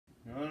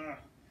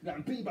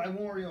Got beat by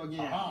Wario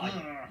again.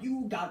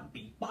 You got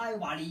beat by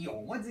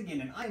Wario once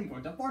again, and I'm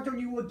going to fart on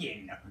you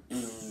again.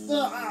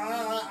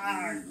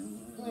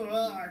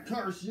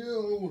 Curse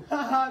you!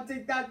 Haha,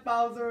 take that,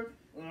 Bowser.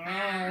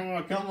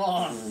 Come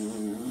on.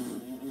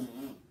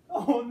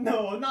 Oh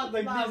no, not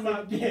like this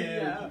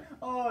again. Yeah.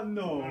 Oh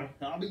no.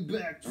 I'll be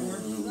back,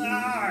 Torch.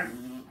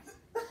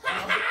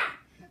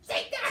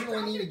 Take that, Till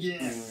I meet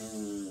again.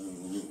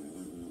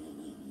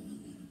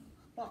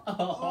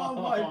 Oh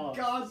my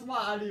gosh,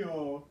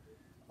 Mario.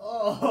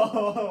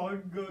 Oh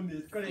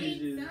goodness gracious.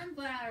 Sweet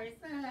sunflowers.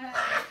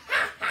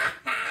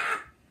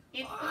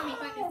 It's funny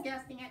but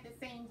disgusting at the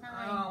same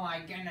time. Oh my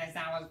goodness,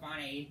 that was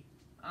funny.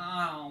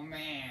 Oh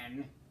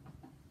man.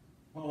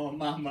 Oh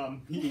mamma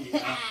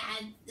mia.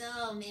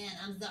 Oh man,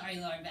 I'm sorry,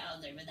 Lord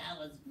Bowser, but that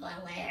was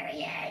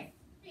hilarious.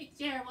 It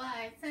sure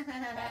was.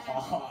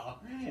 Oh,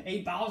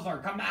 hey Bowser,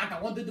 come back, I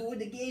want to do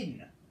it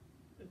again.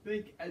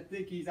 I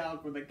think he's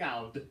out for the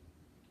count.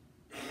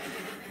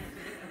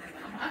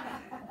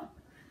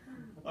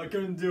 I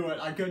couldn't do it.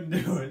 I couldn't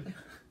do it.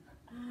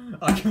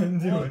 I couldn't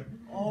do it.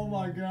 Oh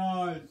my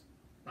gosh.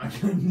 I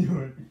couldn't do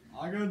it.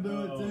 I couldn't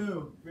do it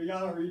too. We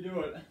gotta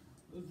redo it.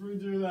 Let's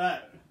redo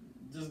that.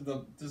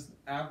 Just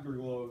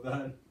afterglow of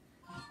that.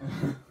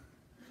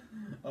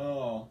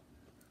 Oh.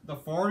 The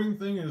farting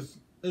thing is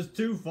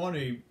too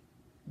funny,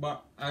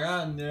 but I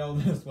gotta nail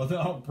this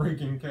without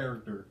breaking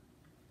character.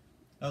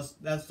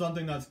 That's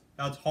something that's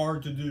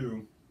hard to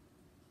do.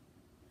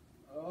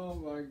 Oh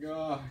my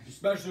gosh.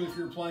 Especially if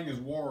you're playing as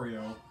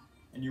Wario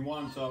and you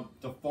want him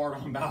to fart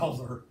on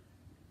Bowser.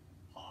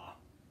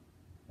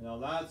 Now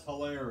that's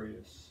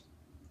hilarious.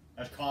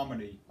 That's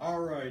comedy.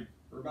 Alright,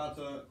 we're about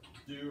to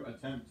do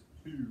attempt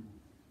 2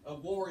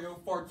 of Wario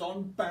farts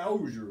on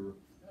Bowser.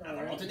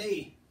 Alright.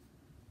 Today.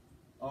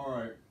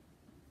 Alright.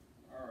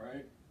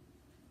 Alright.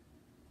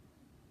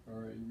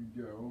 Alright, here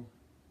we go.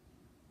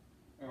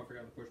 Oh, I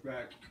forgot to push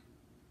back.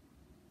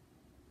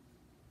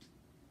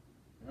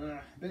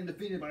 Been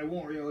defeated by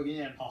Wario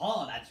again.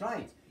 Haha, that's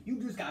right. You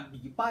just got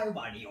beat by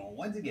Wario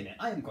once again, and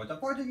I am going to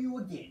fart on you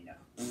again.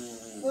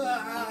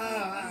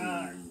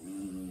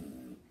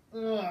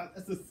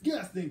 That's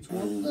disgusting,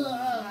 Torch.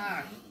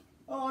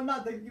 Oh,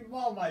 not the.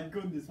 Oh my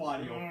goodness,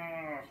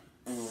 Wario.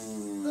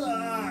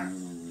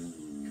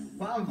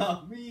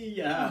 Mamma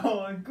mia!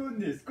 Oh my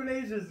goodness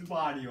gracious,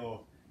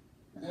 Wario.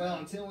 Well,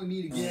 until we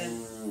meet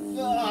again.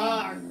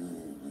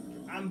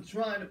 I'm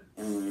trying to.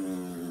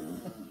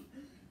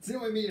 Till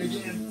we meet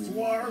again,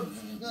 Dwarf.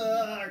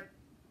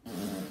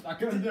 I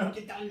couldn't do it.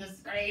 Get on the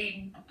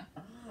screen.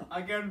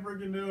 I can't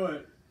freaking do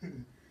it.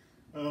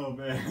 Oh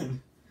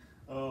man.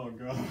 Oh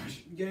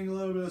gosh. I'm getting a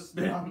little bit of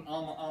spit on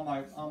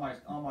my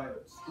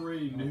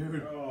screen,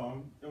 dude.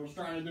 Oh, I was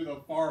trying to do the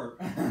fart.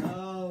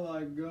 Oh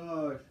my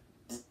gosh.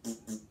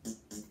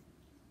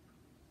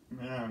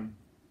 Man.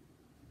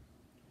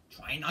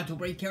 Trying not to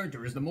break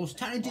character is the most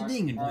talented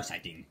thing in voice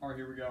acting. Alright,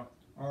 here we go.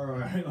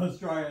 Alright, let's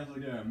try this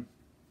again.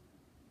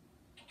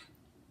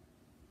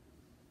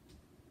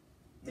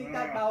 Take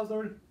that,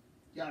 Bowser.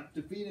 Got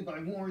defeated by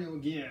Wario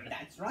again.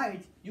 That's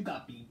right. You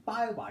got beat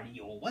by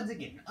Wario once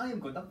again. I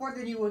am going to fart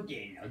on you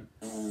again.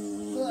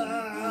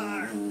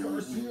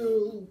 Curse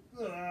you.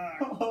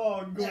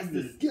 Oh, That's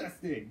goodness.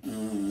 disgusting.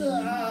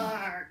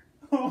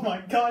 Oh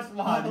my gosh,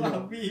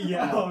 Mario.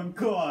 Oh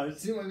gosh.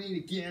 Till I meet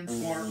again,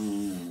 Dwarf.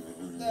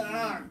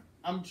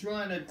 I'm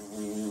trying to.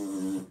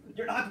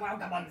 You're not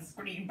welcome on the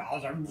screen,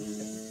 Bowser.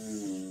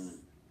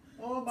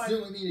 Oh my.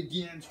 Till we meet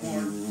again,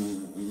 Dwarf.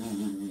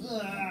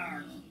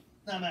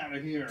 I'm out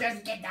of here.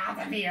 Just get out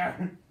of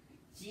here.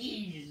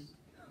 Jeez.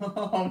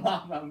 Oh,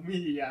 mamma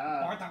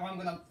mia. Fart, I'm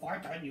gonna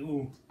fart on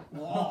you.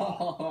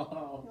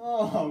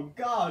 Oh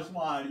gosh,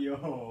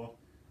 Mario.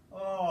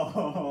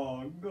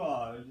 Oh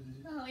gosh.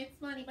 Oh, it's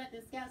funny but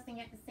disgusting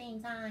at the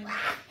same time.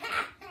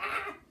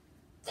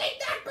 Take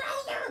that,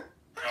 Bowser!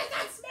 How does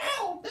that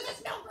smell? Does it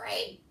smell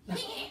great?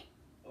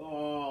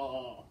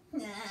 Oh.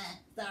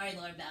 Sorry,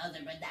 Lord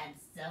Bowser, but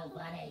that's so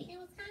funny. It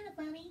was kind of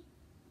funny.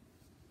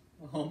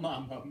 Oh,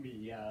 mamma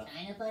mia.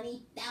 Kind of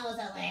funny? That was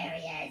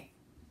hilarious.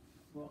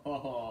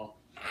 Oh.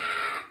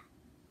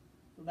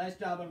 Nice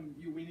job on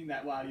you winning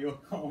that, Wario.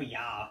 Oh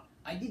yeah.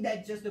 I did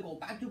that just to go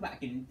back to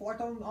back and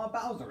fart on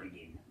Bowser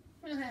again.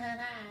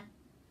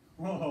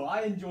 Oh,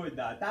 I enjoyed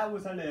that. That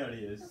was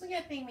hilarious. It's a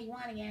good thing we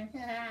won again.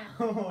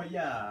 Oh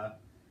yeah.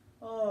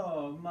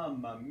 Oh,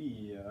 mamma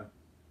mia.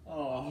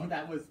 Oh,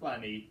 that was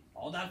funny.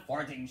 All that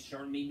farting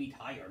sure made me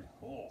tired.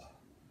 Oh.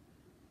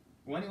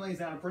 Well, anyways,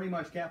 that'll pretty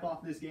much cap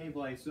off this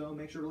gameplay, so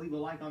make sure to leave a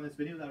like on this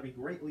video. That would be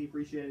greatly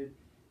appreciated.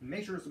 And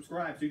make sure to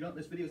subscribe so you don't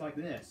miss videos like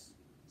this.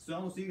 So,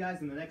 we'll see you guys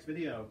in the next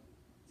video.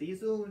 See you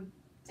soon.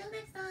 Till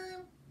next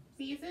time.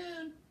 See you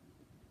soon.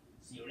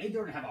 See you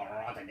later and have a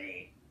rotten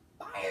day.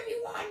 Bye,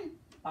 everyone.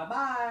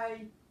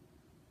 Bye-bye.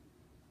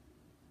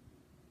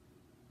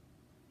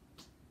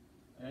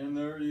 And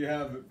there you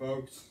have it,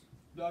 folks.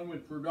 Done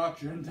with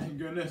production, thank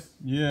goodness.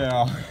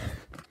 Yeah.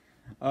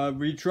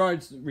 We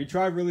tried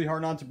really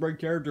hard not to break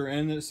character,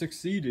 and it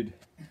succeeded.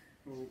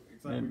 Well,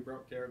 except we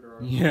broke character.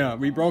 Yeah,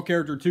 we broke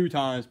character 2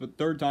 times, but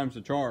 3rd time's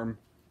the charm.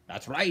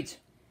 That's right.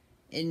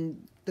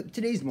 In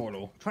today's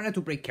motto, try not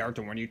to break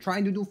character when you're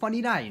trying to do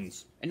funny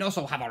lines. And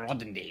also have a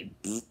rotten day.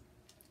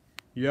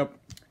 Yep.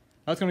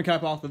 That's going to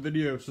cap off the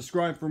video.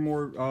 Subscribe for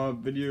more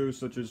videos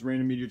such as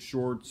random media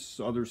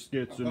shorts, other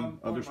skits, and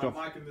other stuff.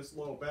 I'm mic in this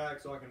little bag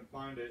so I can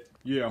find it.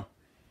 Yeah.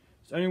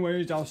 So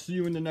anyways, I'll see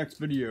you in the next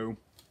video.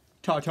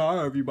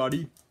 Ta-ta,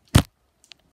 everybody.